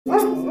Love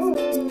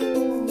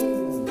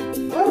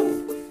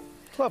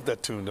that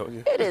tune, don't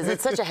you? It is.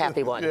 It's such a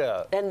happy one.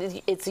 Yeah. And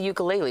it's a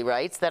ukulele,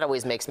 right? So that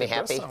always makes me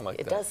happy.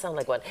 It does sound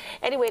like one.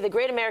 Anyway, the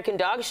Great American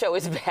Dog Show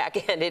is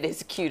back, and it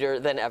is cuter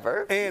than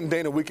ever. And,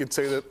 Dana, we can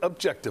say that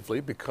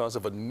objectively because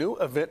of a new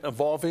event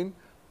involving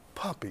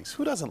puppies.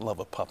 Who doesn't love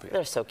a puppy?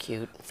 They're so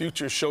cute.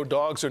 Future show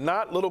dogs are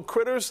not little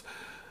critters.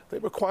 They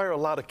require a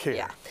lot of care.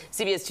 Yeah.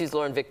 CBS 2's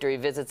Lauren Victory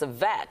visits a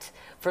vet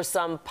for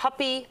some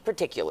puppy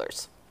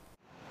particulars.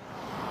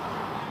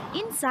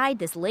 Inside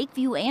this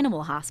Lakeview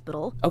Animal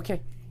Hospital, Okay,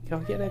 go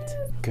get it.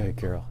 Good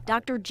girl.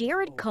 Dr.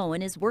 Jared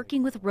Cohen is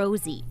working with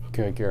Rosie.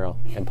 Good girl.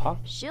 And Pop?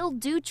 She'll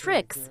do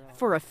tricks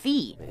for a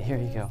fee. Here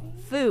you go.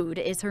 Food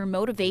is her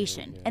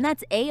motivation, and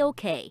that's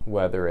A-okay.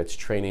 Whether it's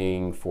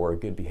training for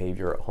good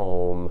behavior at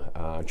home,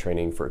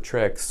 training for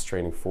tricks,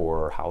 training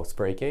for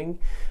housebreaking,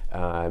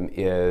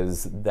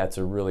 that's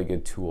a really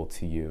good tool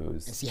to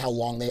use. And see how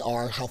long they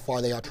are, how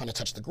far they are trying to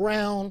touch the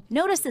ground.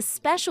 Notice a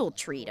special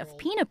treat of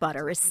peanut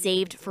butter is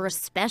saved for a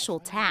special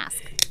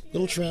task.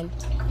 Little trim.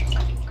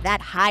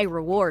 That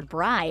high-reward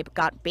bribe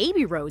got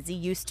baby Rosie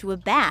used to a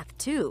bath,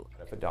 too.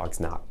 If a dog's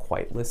not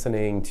quite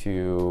listening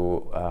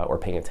to or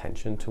paying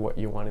attention to what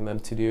you're wanting them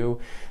to do,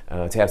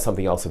 to have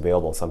something else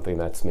available, something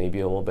that's maybe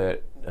a little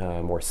bit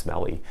more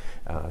smelly,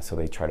 so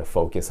they try to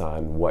focus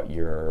on what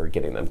you're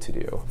getting them to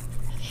do.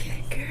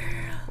 Good girl.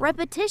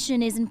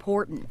 Repetition is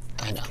important.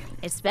 I know.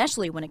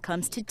 Especially when it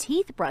comes to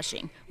teeth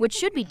brushing, which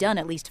should be done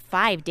at least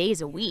 5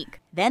 days a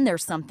week. Then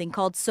there's something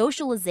called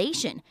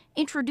socialization,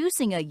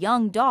 introducing a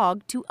young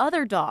dog to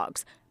other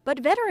dogs.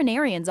 But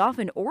veterinarians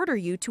often order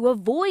you to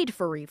avoid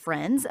furry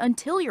friends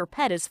until your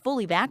pet is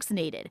fully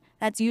vaccinated.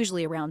 That's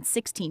usually around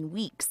 16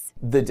 weeks.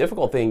 The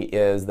difficult thing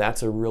is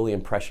that's a really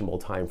impressionable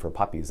time for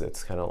puppies.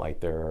 It's kind of like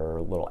their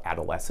little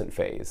adolescent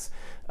phase.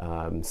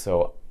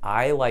 So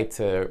I like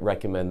to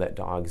recommend that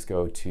dogs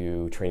go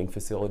to training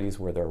facilities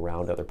where they're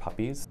around other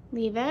puppies.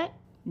 Leave it.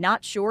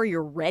 Not sure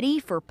you're ready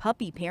for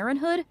puppy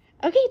parenthood?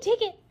 Okay,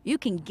 take it. You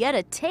can get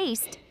a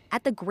taste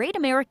at the Great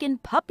American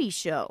Puppy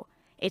Show.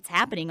 It's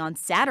happening on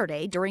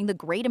Saturday during the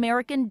Great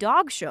American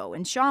Dog Show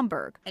in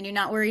Schaumburg. And you're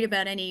not worried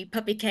about any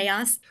puppy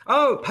chaos?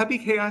 Oh, puppy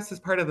chaos is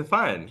part of the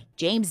fun.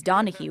 James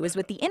Donahue is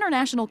with the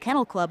International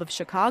Kennel Club of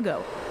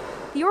Chicago.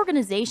 The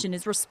organization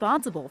is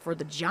responsible for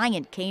the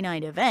giant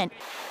canine event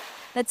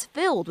that's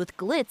filled with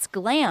glitz,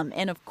 glam,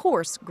 and of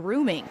course,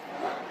 grooming.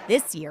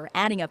 This year,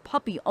 adding a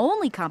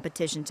puppy-only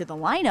competition to the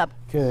lineup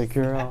Good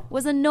girl.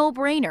 was a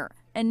no-brainer,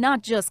 and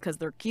not just because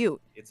they're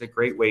cute. It's a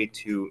great way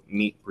to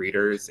meet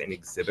breeders and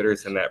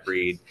exhibitors in that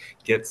breed,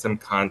 get some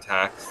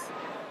contacts.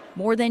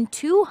 More than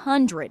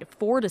 200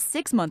 4- to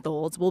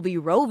 6-month-olds will be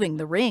roving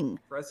the ring.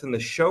 For us in the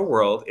show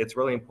world, it's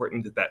really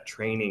important that that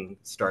training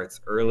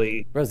starts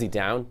early. Rosie,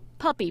 down.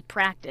 Puppy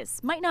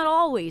practice might not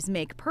always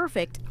make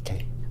perfect,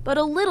 Okay. but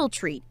a little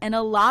treat and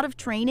a lot of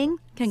training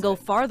can go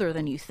farther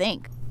than you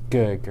think.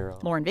 Good girl.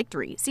 Lauren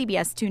Victory,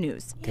 CBS 2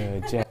 News.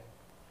 Good job.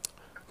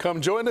 Come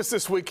join us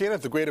this weekend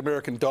at the Great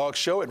American Dog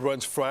Show. It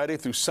runs Friday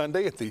through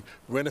Sunday at the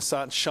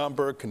Renaissance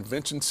Schaumburg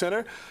Convention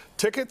Center.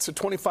 Tickets are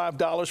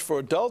 $25 for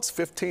adults,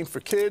 $15 for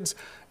kids,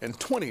 and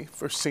 $20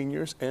 for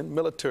seniors and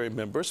military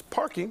members.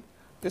 Parking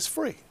is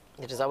free.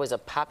 It is always a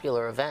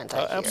popular event,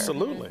 I hear.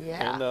 Absolutely.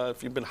 Yeah. And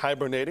if you've been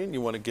hibernating,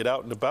 you want to get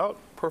out and about,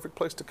 perfect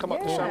place to come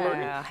up to Schaumburg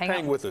and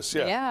hang with us.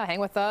 Yeah, hang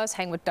with us,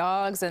 hang with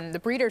dogs, and the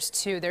breeders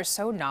too. They're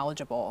so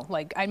knowledgeable.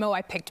 Like, I know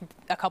I picked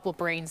a couple of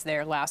brains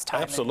there last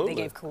time. Absolutely. And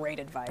they gave great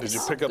advice. Did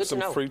you pick up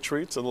some free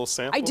treats, a little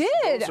sample? I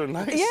did. Those are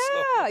nice.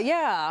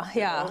 Yeah.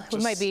 You know, we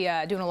might be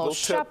doing a little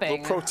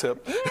shopping. Little pro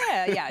tip.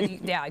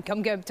 Yeah.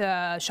 Come get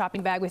a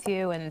shopping bag with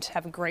you and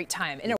have a great time.